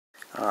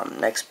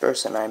Next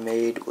person I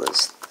made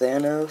was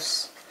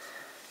Thanos.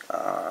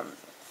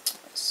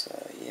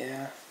 So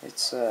yeah,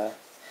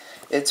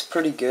 it's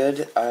pretty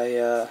good.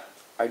 I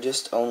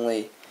just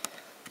only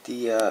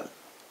the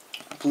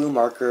blue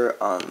marker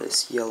on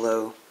this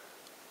yellow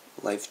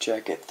life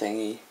jacket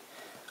thingy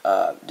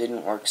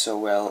didn't work so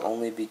well,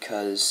 only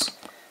because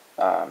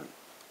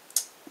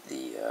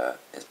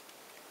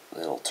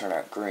it'll turn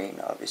out green,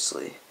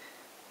 obviously,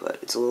 but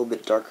it's a little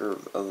bit darker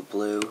of a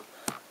blue.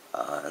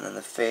 And then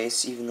the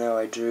face, even though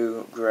I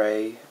drew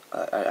gray,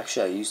 I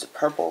used a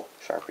purple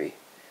Sharpie,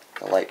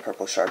 a light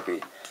purple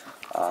Sharpie.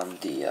 On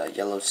the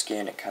yellow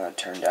skin, it kind of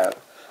turned out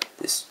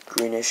this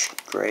greenish,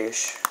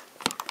 grayish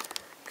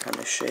kind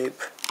of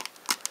shape,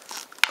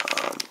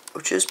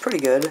 which is pretty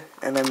good.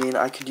 And I mean,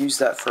 I could use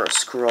that for a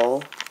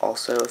scroll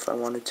also if I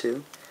wanted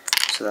to,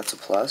 so that's a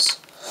plus.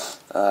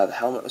 The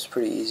helmet was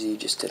pretty easy,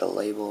 just did a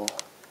label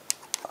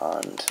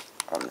on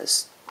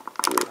this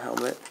blue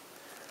helmet.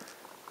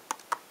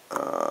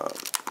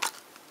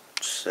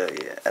 So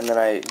yeah, and then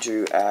I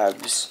drew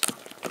abs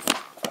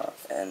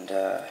and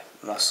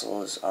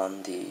muscles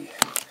on the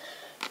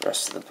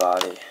rest of the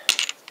body,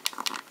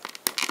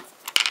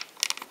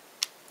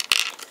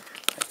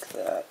 like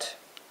that.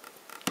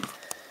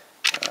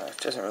 It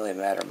doesn't really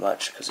matter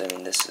much because I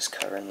mean this is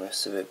covering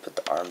most of it, but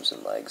the arms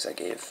and legs I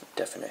gave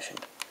definition.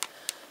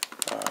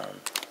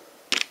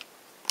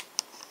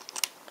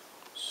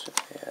 So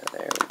yeah,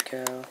 there we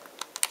go.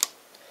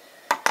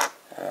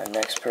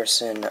 Next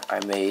person,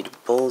 I made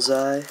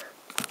Bullseye.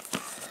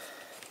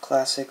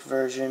 Classic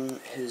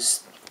version.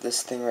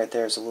 This thing right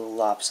there is a little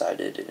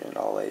lopsided, and it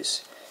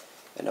always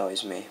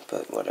annoys me,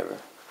 but whatever.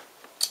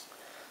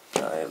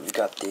 We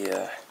got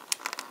the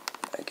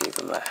I gave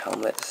him a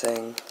helmet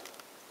thing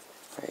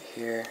right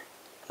here,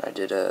 and I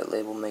did a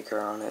label maker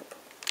on it.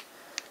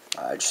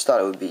 I just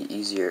thought it would be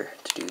easier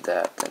to do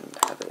that than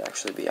have it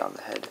actually be on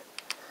the head.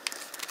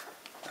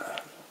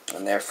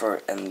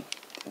 And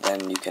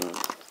then you can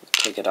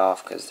take it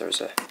off because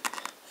there's a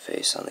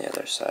face on the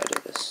other side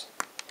of this.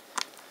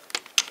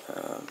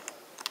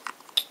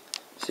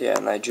 So yeah,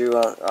 and I drew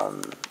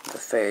on the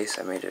face.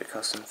 I made it a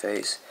custom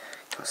face,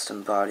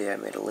 custom body. I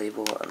made a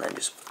label, and then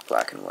just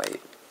black and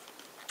white.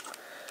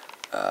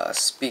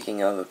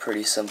 Speaking of a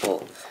pretty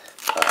simple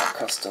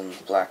custom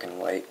black and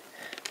white,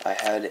 I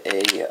had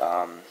a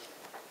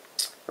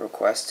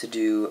request to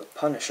do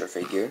Punisher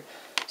figure,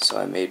 so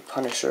I made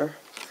Punisher.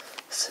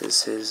 This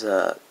is his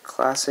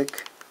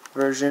classic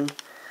version.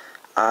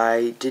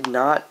 I did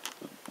not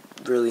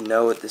really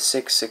know what the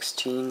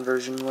 6/16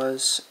 version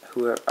was.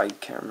 I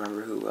can't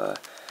remember who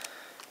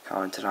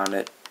commented on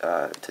it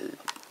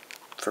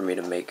for me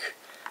to make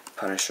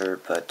Punisher,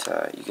 but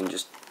you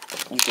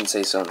can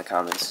say so in the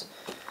comments.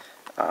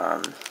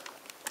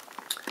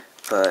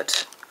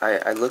 But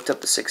I looked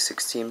up the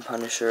 6/16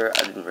 Punisher.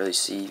 I didn't really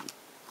see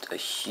a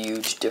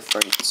huge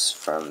difference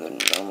from the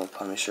normal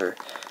Punisher.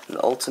 And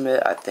the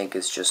Ultimate, I think,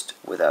 is just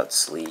without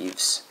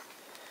sleeves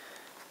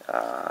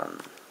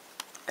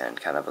and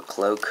kind of a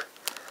cloak.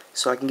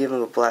 So I can give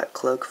him a black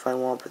cloak if I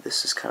want, but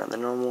this is kind of the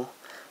normal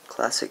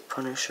classic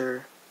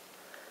Punisher.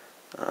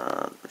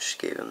 Just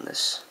gave him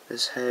this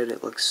head.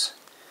 It looks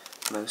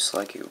most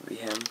like it would be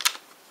him.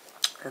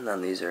 And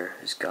then these are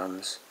his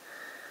guns.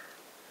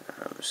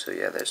 So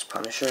yeah, there's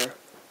Punisher.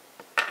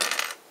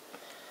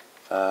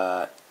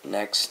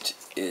 Next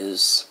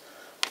is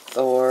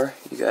Thor.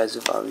 You guys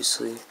have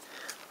obviously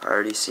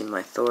already seen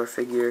my Thor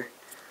figure,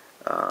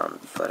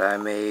 but I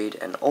made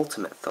an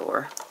Ultimate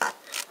Thor.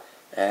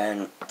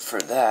 And for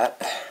that,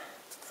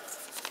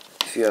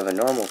 if you have a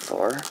normal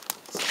Thor,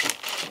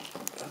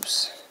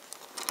 oops,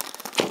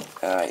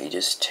 you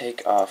just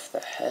take off the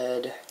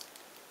head,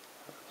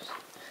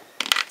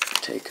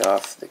 take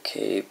off the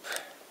cape,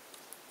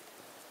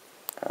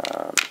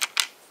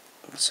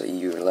 so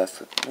you're left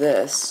with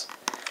this.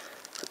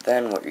 But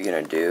then what you're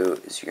going to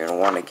do is you're going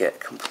to want to get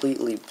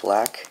completely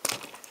black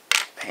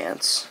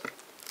pants,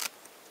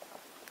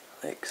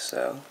 like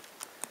so.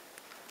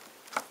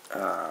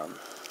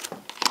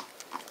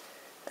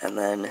 And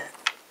then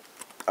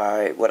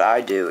what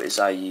I do is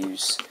I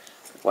use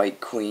White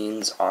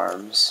Queen's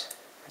arms.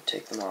 I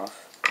take them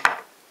off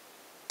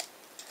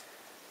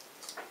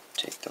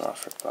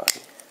her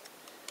body,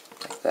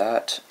 like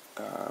that.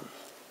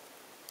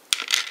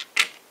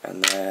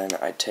 And then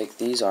I take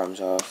these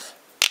arms off,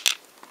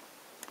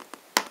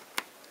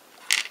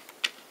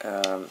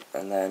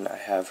 and then I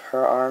have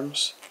her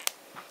arms,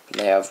 and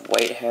they have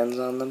white hands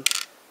on them,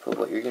 but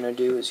what you're going to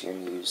do is you're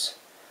going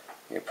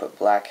to put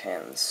black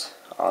hands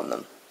on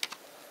them,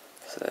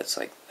 so it's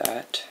like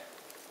that,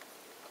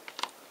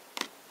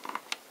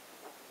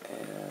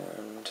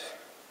 and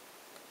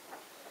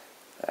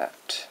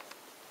that.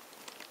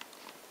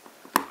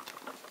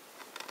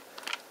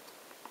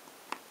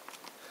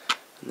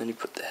 And then you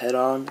put the head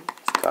on.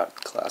 You've got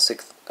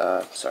classic,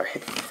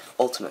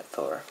 Ultimate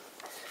Thor.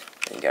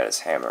 And you got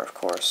his hammer, of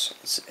course.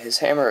 His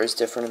hammer is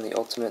different in the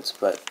Ultimates,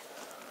 but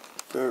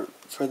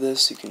for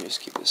this, you can just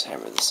keep his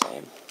hammer the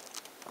same.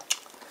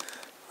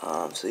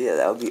 So yeah,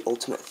 that would be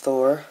Ultimate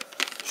Thor.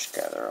 Just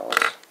gather all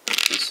his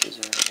pieces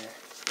right here.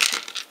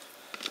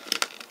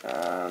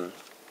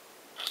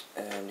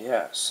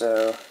 yeah,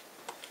 so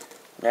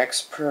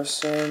next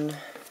person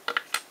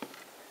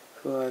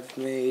who I've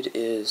made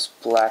is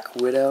Black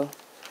Widow.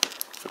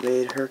 I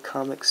made her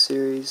comic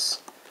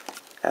series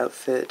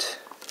outfit.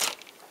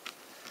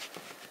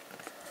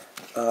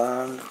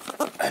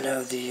 I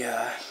know the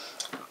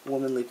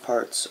womanly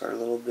parts are a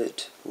little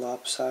bit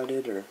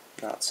lopsided or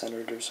not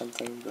centered or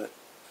something, but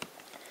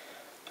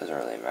it doesn't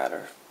really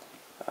matter.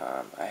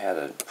 I had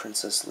a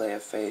Princess Leia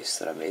face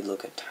that I made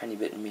look a tiny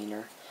bit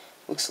meaner.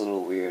 Looks a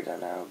little weird, I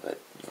know, but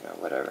you know,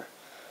 whatever.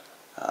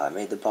 I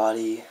made the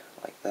body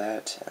like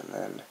that, and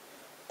then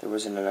there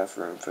wasn't enough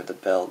room for the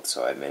belt,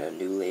 so I made a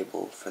new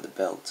label for the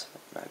belt,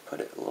 and I put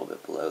it a little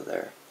bit below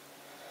there.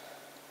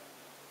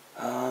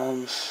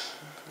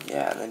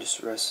 Yeah, and then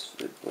just the rest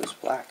of it was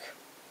black.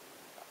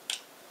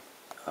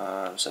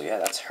 So yeah,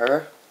 that's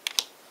her.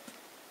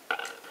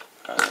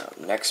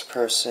 Next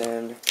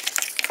person,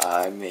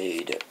 I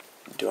made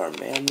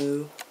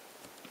Dormammu.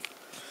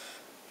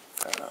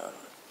 Yeah,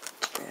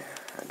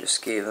 I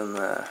just gave him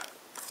a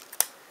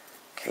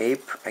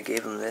cape. I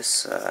gave him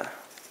this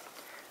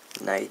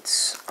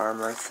knight's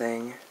armor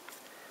thing.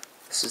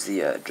 This is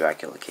the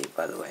Dracula cape,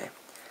 by the way.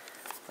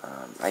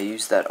 I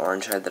used that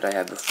orange head that I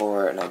had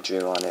before, and I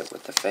drew on it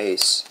with the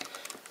face,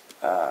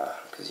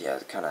 because yeah,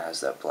 it kind of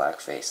has that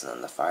black face and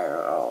then the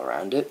fire all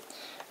around it.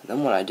 And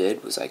then what I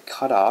did was I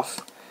cut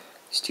off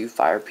these two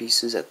fire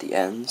pieces at the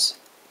ends,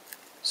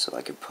 so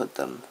I could put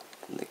them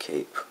in the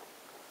cape,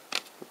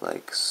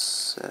 like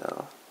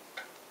so.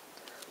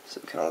 So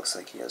it kind of looks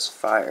like he has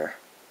fire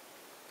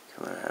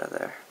coming out of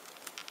there.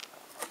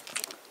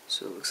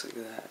 So it looks like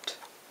that.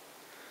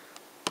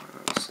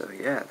 So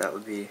yeah, that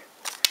would be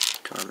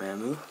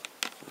Dormammu.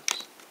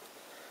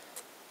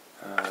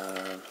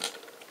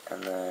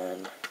 And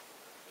then,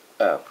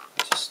 oh,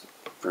 just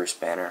Bruce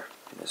Banner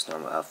in his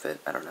normal outfit.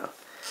 I don't know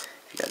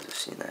if you guys have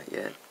seen that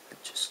yet.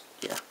 It just,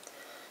 yeah.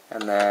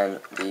 And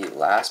then the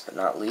last but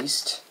not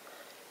least,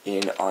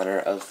 in honor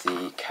of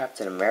the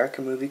Captain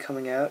America movie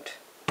coming out,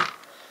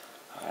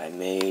 I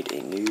made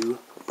a new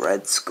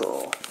Red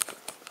Skull,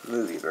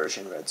 movie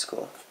version Red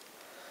Skull.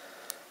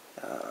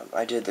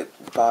 I did the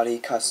body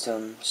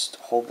custom, just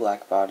whole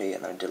black body,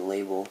 and I did a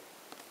label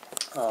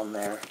on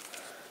there,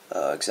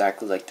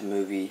 exactly like the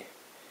movie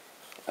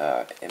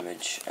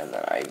image, and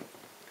then I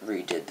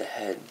redid the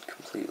head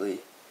completely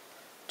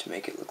to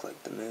make it look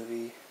like the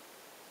movie.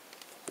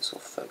 This will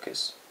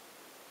focus.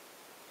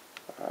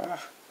 I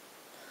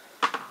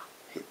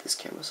hate this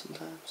camera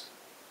sometimes.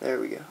 There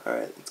we go.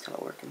 Alright, it's kind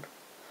of working.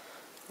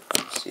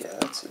 So yeah,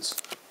 that's his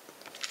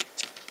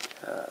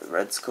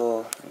Red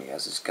Skull, and he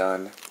has his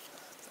gun.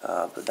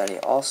 But then he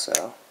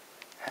also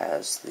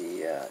has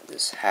the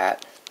this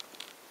hat,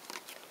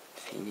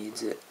 if he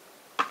needs it,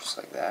 just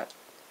like that.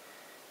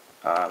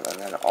 And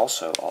then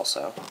also,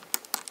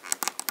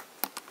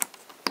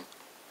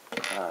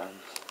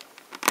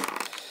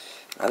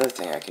 another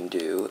thing I can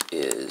do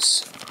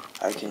is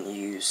I can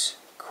use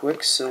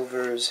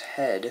Quicksilver's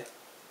head,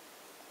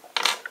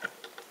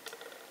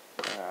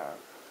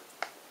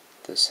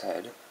 this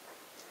head,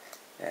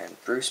 and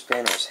Bruce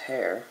Banner's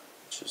hair,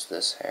 which is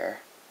this hair,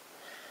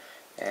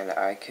 and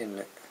I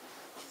can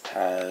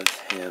have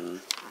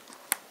him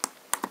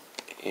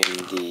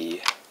in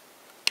the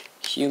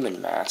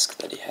human mask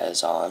that he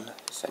has on.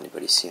 If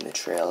anybody's seen the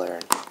trailer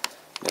and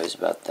knows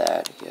about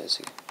that, he has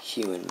a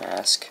human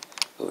mask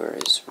over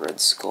his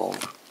Red Skull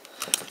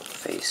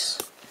face,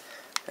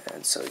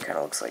 and so he kind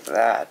of looks like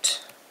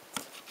that.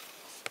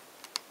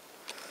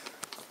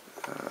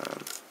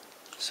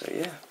 So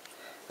yeah,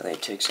 and then he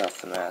takes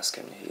off the mask,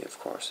 and he of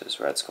course is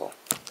Red Skull.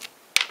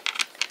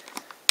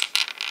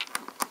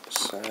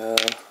 So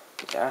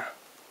yeah,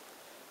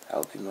 that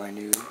will be my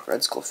new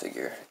Red Skull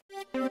figure.